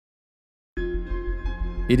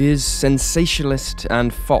It is sensationalist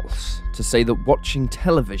and false to say that watching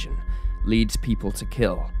television leads people to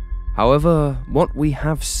kill. However, what we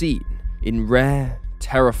have seen in rare,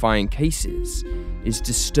 terrifying cases is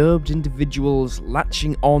disturbed individuals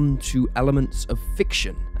latching on to elements of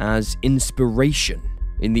fiction as inspiration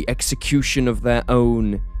in the execution of their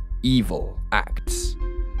own evil acts.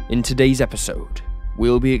 In today's episode,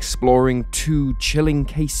 we'll be exploring two chilling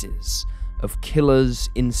cases of killers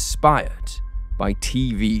inspired by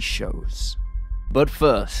TV shows. But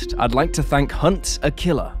first, I'd like to thank Hunt a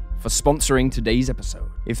Killer for sponsoring today's episode.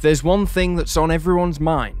 If there's one thing that's on everyone's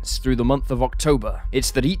minds through the month of October, it's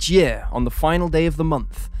that each year, on the final day of the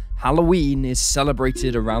month, Halloween is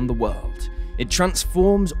celebrated around the world. It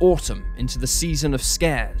transforms autumn into the season of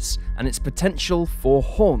scares, and its potential for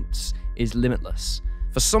haunts is limitless.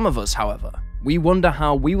 For some of us, however, we wonder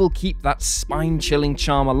how we will keep that spine-chilling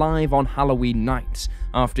charm alive on Halloween night,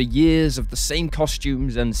 after years of the same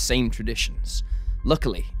costumes and same traditions.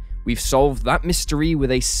 Luckily, we've solved that mystery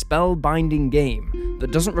with a spellbinding game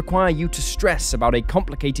that doesn't require you to stress about a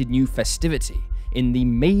complicated new festivity in the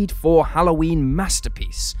made-for-Halloween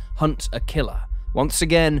masterpiece, Hunt a Killer, once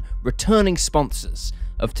again returning sponsors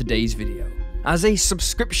of today's video. As a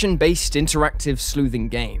subscription-based interactive sleuthing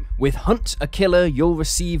game, with Hunt a Killer you'll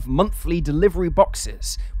receive monthly delivery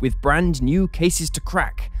boxes with brand new cases to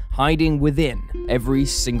crack, hiding within every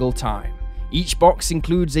single time. Each box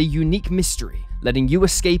includes a unique mystery, letting you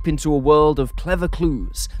escape into a world of clever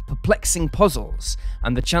clues, perplexing puzzles,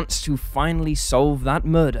 and the chance to finally solve that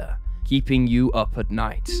murder, keeping you up at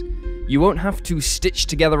night. You won't have to stitch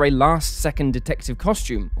together a last-second detective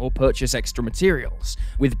costume or purchase extra materials,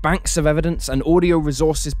 with banks of evidence and audio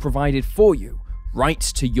resources provided for you, right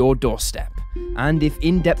to your doorstep. And if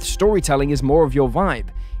in-depth storytelling is more of your vibe,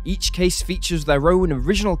 each case features their own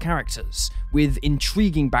original characters, with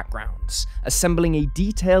intriguing backgrounds, assembling a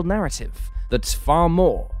detailed narrative that's far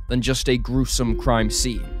more than just a gruesome crime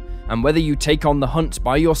scene. And whether you take on the hunt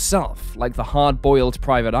by yourself, like the hard-boiled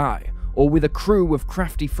Private Eye, or with a crew of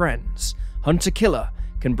crafty friends, Hunt a Killer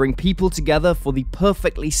can bring people together for the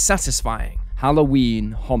perfectly satisfying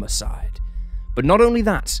Halloween homicide. But not only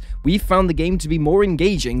that, we've found the game to be more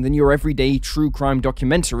engaging than your everyday true crime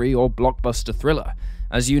documentary or blockbuster thriller.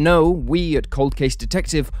 As you know, we at Cold Case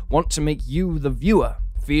Detective want to make you, the viewer,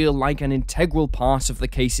 feel like an integral part of the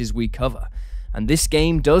cases we cover. And this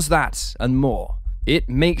game does that and more. It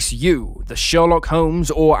makes you the Sherlock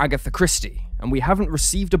Holmes or Agatha Christie, and we haven't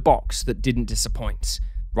received a box that didn't disappoint.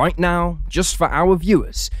 Right now, just for our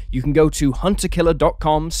viewers, you can go to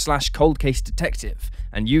hunterkiller.com/coldcasedetective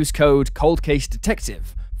and use code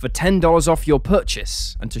coldcasedetective for $10 off your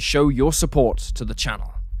purchase and to show your support to the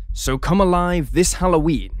channel. So come alive this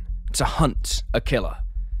Halloween to Hunt a Killer.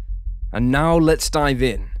 And now let's dive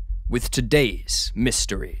in with today's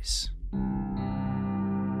mysteries.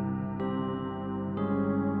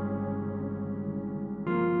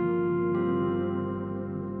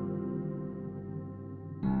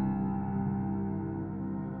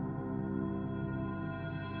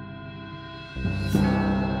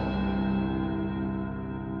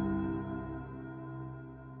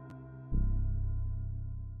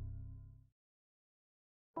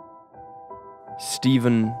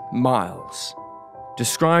 Stephen Miles.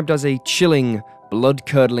 Described as a chilling,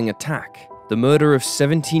 blood-curdling attack, the murder of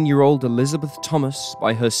 17-year-old Elizabeth Thomas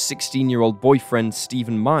by her 16-year-old boyfriend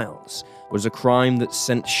Stephen Miles was a crime that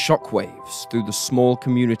sent shockwaves through the small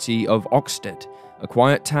community of Oxted, a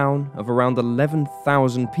quiet town of around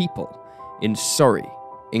 11,000 people in Surrey,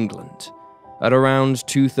 England. At around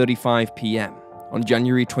 2:35 p.m. on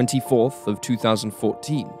January 24th of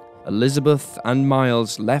 2014, Elizabeth and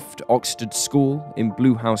Miles left Oxted School in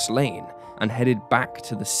Blue House Lane and headed back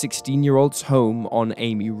to the 16-year-old's home on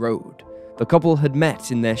Amy Road. The couple had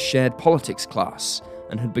met in their shared politics class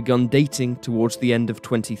and had begun dating towards the end of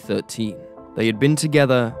 2013. They had been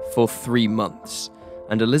together for 3 months,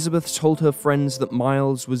 and Elizabeth told her friends that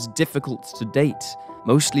Miles was difficult to date,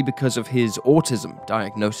 mostly because of his autism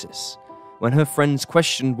diagnosis. When her friends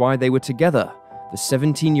questioned why they were together, the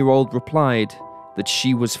 17-year-old replied that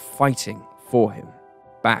she was fighting for him.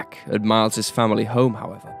 Back at Miles's family home,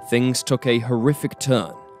 however, things took a horrific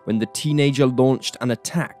turn when the teenager launched an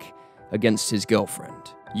attack against his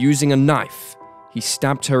girlfriend. Using a knife, he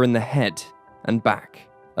stabbed her in the head and back.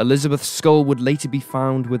 Elizabeth's skull would later be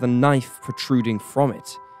found with a knife protruding from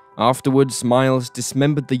it. Afterwards, Miles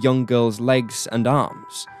dismembered the young girl's legs and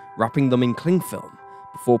arms, wrapping them in cling film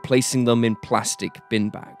before placing them in plastic bin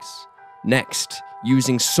bags. Next,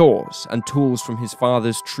 using saws and tools from his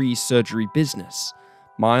father's tree surgery business,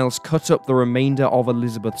 Miles cut up the remainder of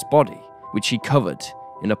Elizabeth's body, which he covered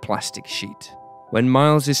in a plastic sheet. When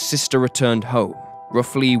Miles's sister returned home,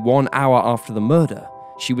 roughly 1 hour after the murder,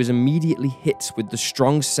 she was immediately hit with the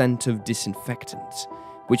strong scent of disinfectant,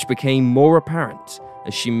 which became more apparent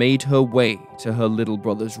as she made her way to her little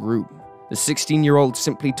brother's room. The 16-year-old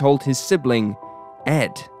simply told his sibling,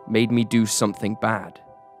 "Ed made me do something bad."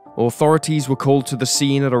 Authorities were called to the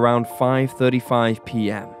scene at around 5:35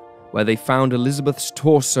 p.m., where they found Elizabeth's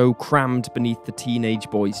torso crammed beneath the teenage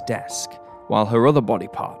boy's desk, while her other body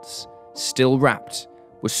parts, still wrapped,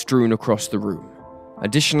 were strewn across the room.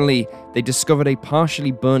 Additionally, they discovered a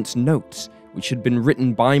partially burnt note which had been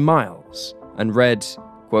written by Miles and read,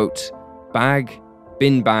 quote, "Bag,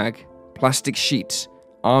 bin bag, plastic sheet,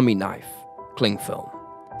 army knife, cling film,"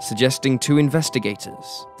 suggesting to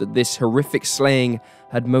investigators that this horrific slaying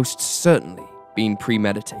had most certainly been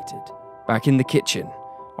premeditated. Back in the kitchen,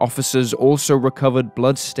 officers also recovered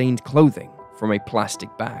blood-stained clothing from a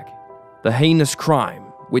plastic bag. The heinous crime,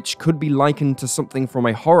 which could be likened to something from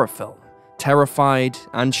a horror film, terrified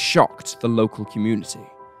and shocked the local community.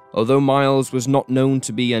 Although Miles was not known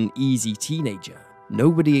to be an easy teenager,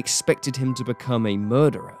 nobody expected him to become a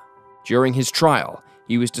murderer. During his trial,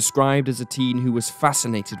 he was described as a teen who was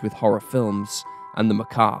fascinated with horror films and the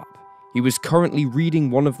macabre. He was currently reading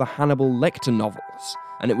one of the Hannibal Lecter novels,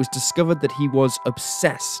 and it was discovered that he was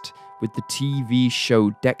obsessed with the TV show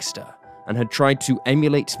Dexter and had tried to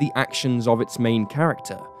emulate the actions of its main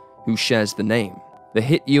character, who shares the name. The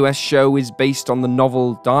hit US show is based on the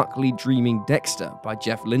novel Darkly Dreaming Dexter by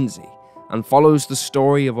Jeff Lindsay and follows the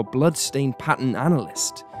story of a blood-stained pattern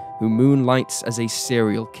analyst who moonlights as a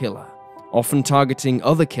serial killer, often targeting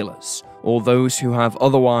other killers or those who have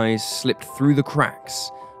otherwise slipped through the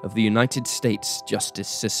cracks of the United States justice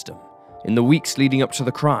system. In the weeks leading up to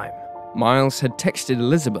the crime, Miles had texted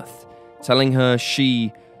Elizabeth, telling her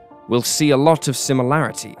she will see a lot of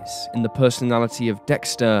similarities in the personality of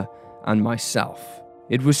Dexter and myself.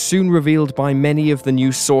 It was soon revealed by many of the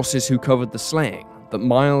news sources who covered the slaying that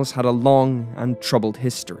Miles had a long and troubled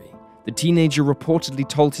history. The teenager reportedly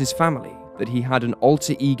told his family that he had an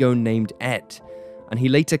alter ego named Ed, and he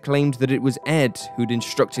later claimed that it was Ed who'd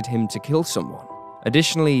instructed him to kill someone.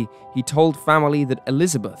 Additionally, he told family that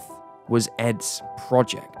Elizabeth was Ed's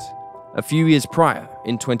project. A few years prior,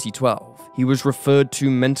 in 2012, he was referred to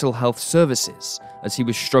mental health services as he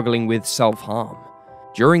was struggling with self-harm.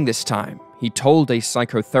 During this time, he told a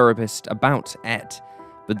psychotherapist about Ed,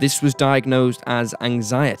 but this was diagnosed as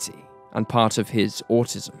anxiety and part of his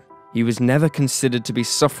autism. He was never considered to be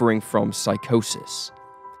suffering from psychosis.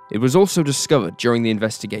 It was also discovered during the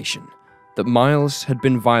investigation that Miles had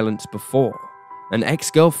been violent before. An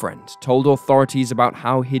ex-girlfriend told authorities about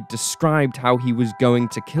how he'd described how he was going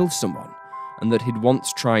to kill someone and that he'd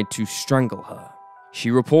once tried to strangle her.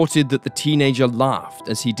 She reported that the teenager laughed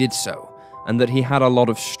as he did so and that he had a lot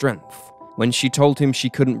of strength. When she told him she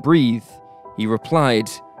couldn't breathe, he replied,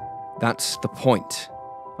 "That's the point."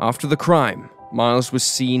 After the crime, Miles was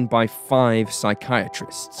seen by 5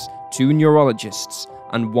 psychiatrists, 2 neurologists,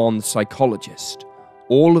 and 1 psychologist,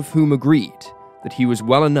 all of whom agreed that he was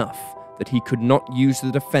well enough that he could not use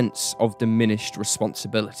the defense of diminished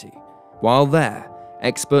responsibility. While there,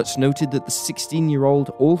 experts noted that the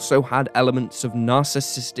 16-year-old also had elements of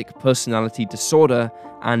narcissistic personality disorder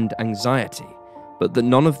and anxiety, but that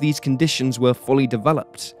none of these conditions were fully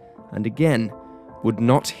developed, and again, would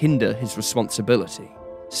not hinder his responsibility.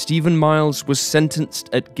 Stephen Miles was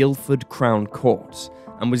sentenced at Guildford Crown Court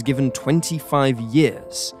and was given 25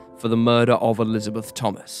 years for the murder of Elizabeth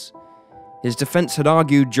Thomas. His defense had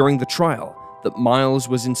argued during the trial that Miles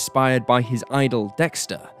was inspired by his idol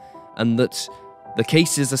Dexter, and that the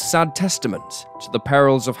case is a sad testament to the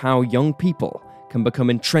perils of how young people can become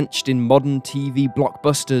entrenched in modern TV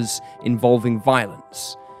blockbusters involving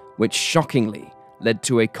violence, which shockingly led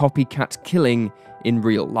to a copycat killing in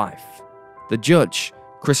real life. The judge,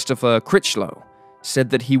 Christopher Critchlow, said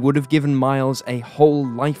that he would have given Miles a whole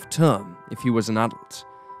life term if he was an adult.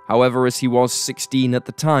 However, as he was 16 at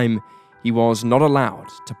the time, he was not allowed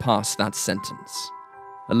to pass that sentence.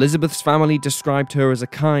 Elizabeth's family described her as a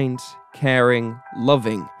kind, caring,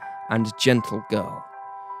 loving, and gentle girl.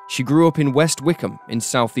 She grew up in West Wickham in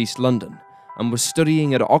southeast London and was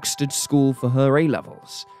studying at Oxford School for her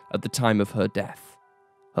A-levels at the time of her death.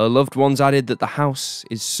 Her loved ones added that the house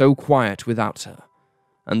is so quiet without her,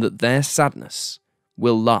 and that their sadness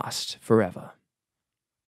will last forever.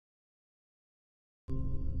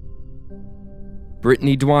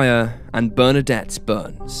 Brittney Dwyer and Bernadette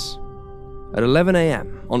Burns. At 11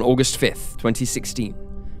 a.m. on August 5th, 2016,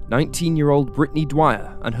 19-year-old Brittney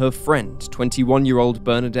Dwyer and her friend, 21-year-old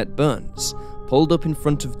Bernadette Burns, pulled up in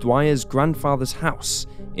front of Dwyer's grandfather's house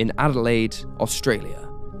in Adelaide, Australia.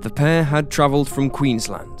 The pair had travelled from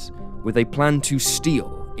Queensland with a plan to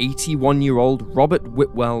steal 81-year-old Robert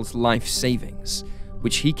Whitwell's life savings,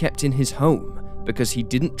 which he kept in his home because he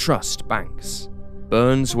didn't trust banks.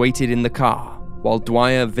 Burns waited in the car while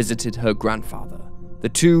Dwyer visited her grandfather. The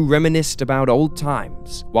two reminisced about old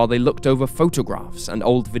times while they looked over photographs and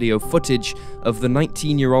old video footage of the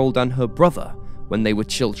 19-year-old and her brother when they were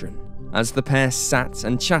children. As the pair sat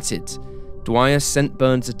and chatted, Dwyer sent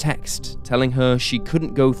Burns a text telling her she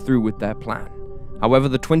couldn't go through with their plan. However,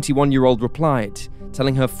 the 21-year-old replied,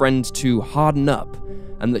 telling her friend to harden up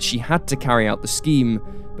and that she had to carry out the scheme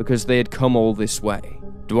because they had come all this way.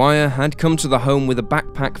 Dwyer had come to the home with a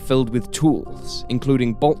backpack filled with tools,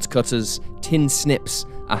 including bolt cutters, tin snips,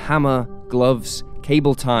 a hammer, gloves,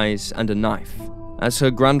 cable ties, and a knife. As her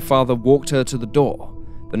grandfather walked her to the door,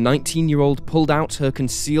 the 19-year-old pulled out her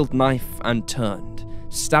concealed knife and turned,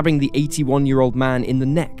 stabbing the 81-year-old man in the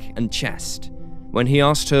neck and chest. When he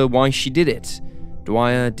asked her why she did it,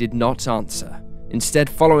 Dwyer did not answer, instead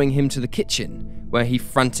following him to the kitchen, where he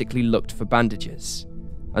frantically looked for bandages.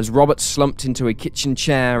 As Robert slumped into a kitchen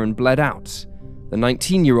chair and bled out, the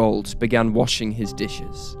 19-year-old began washing his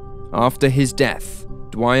dishes. After his death,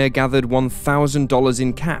 Dwyer gathered $1,000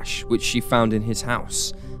 in cash, which she found in his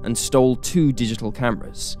house, and stole 2 digital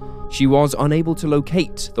cameras. She was unable to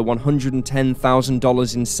locate the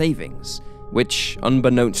 $110,000 in savings, which,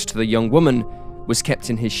 unbeknownst to the young woman, was kept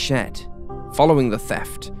in his shed. Following the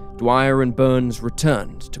theft, Dwyer and Burns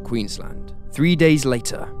returned to Queensland. 3 days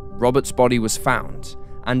later, Robert's body was found,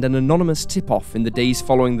 and an anonymous tip-off in the days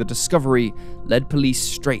following the discovery led police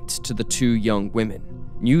straight to the 2 young women.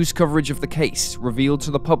 News coverage of the case revealed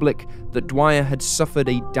to the public that Dwyer had suffered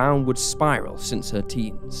a downward spiral since her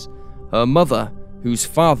teens. Her mother, whose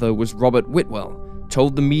father was Robert Whitwell,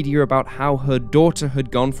 told the media about how her daughter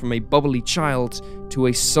had gone from a bubbly child to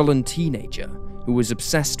a sullen teenager who was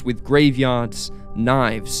obsessed with graveyards,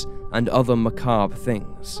 knives, and other macabre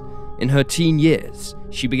things. In her teen years,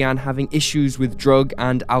 she began having issues with drug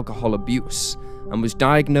and alcohol abuse, and was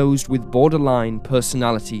diagnosed with borderline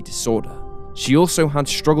personality disorder. She also had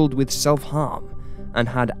struggled with self-harm and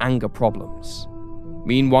had anger problems.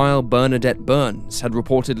 Meanwhile, Bernadette Burns had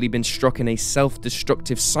reportedly been struck in a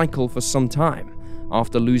self-destructive cycle for some time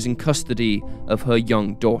after losing custody of her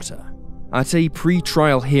young daughter. At a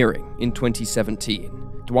pre-trial hearing in 2017,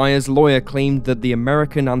 Dwyer's lawyer claimed that the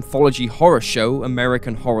American anthology horror show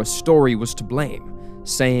American Horror Story was to blame,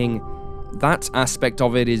 saying, "That aspect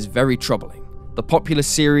of it is very troubling. The popular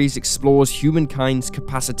series explores humankind's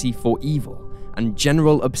capacity for evil and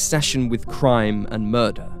general obsession with crime and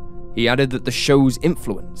murder." He added that the show's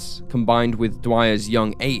influence, combined with Dwyer's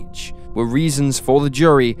young age, were reasons for the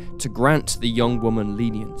jury to grant the young woman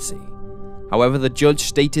leniency. However, the judge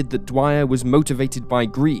stated that Dwyer was motivated by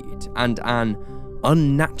greed and an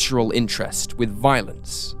unnatural interest with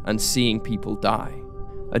violence and seeing people die.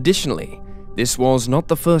 Additionally, this was not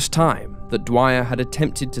the first time that Dwyer had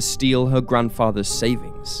attempted to steal her grandfather's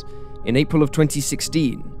savings. In April of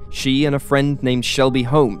 2016, she and a friend named Shelby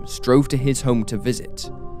Holmes drove to his home to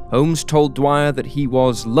visit. Holmes told Dwyer that he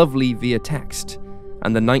was lovely via text,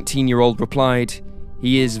 and the 19-year-old replied,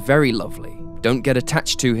 "He is very lovely. Don't get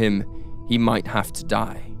attached to him. He might have to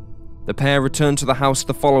die." The pair returned to the house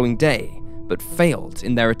the following day, but failed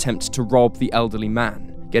in their attempt to rob the elderly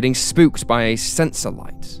man, getting spooked by a sensor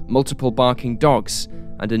light, multiple barking dogs,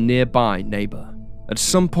 and a nearby neighbor. At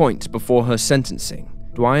some point before her sentencing,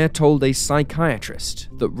 Dwyer told a psychiatrist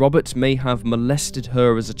that Robert may have molested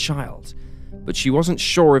her as a child, but she wasn't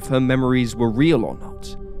sure if her memories were real or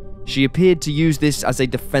not. She appeared to use this as a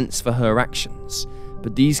defense for her actions,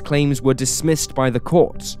 but these claims were dismissed by the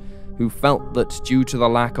court, who felt that due to the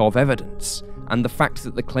lack of evidence and the fact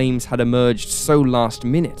that the claims had emerged so last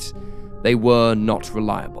minute, they were not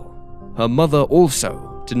reliable. Her mother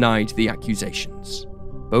also denied the accusations.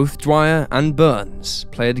 Both Dwyer and Burns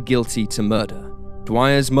pled guilty to murder.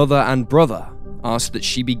 Dwyer's mother and brother asked that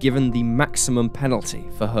she be given the maximum penalty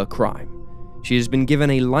for her crime. She has been given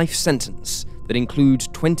a life sentence that includes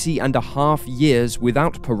 20.5 years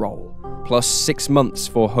without parole, plus 6 months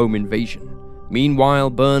for home invasion.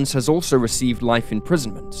 Meanwhile, Burns has also received life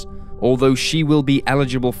imprisonment, although she will be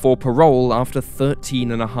eligible for parole after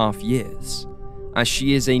 13.5 years. As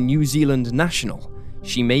she is a New Zealand national,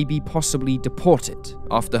 she may be possibly deported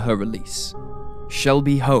after her release.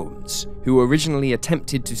 Shelby Holmes, who originally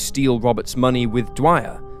attempted to steal Robert's money with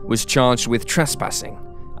Dwyer, was charged with trespassing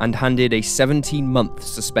and handed a 17-month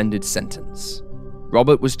suspended sentence.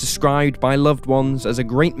 Robert was described by loved ones as a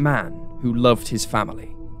great man who loved his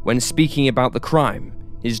family. When speaking about the crime,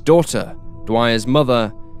 his daughter, Dwyer's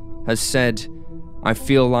mother, has said, "I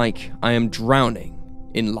feel like I am drowning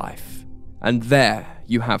in life. And there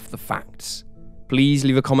you have the facts. Please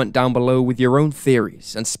leave a comment down below with your own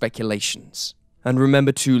theories and speculations. And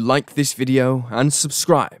remember to like this video and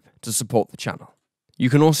subscribe to support the channel. You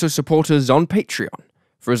can also support us on Patreon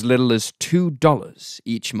for as little as $2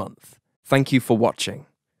 each month. Thank you for watching.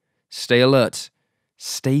 Stay alert,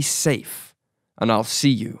 stay safe, and I'll see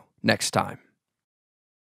you next time.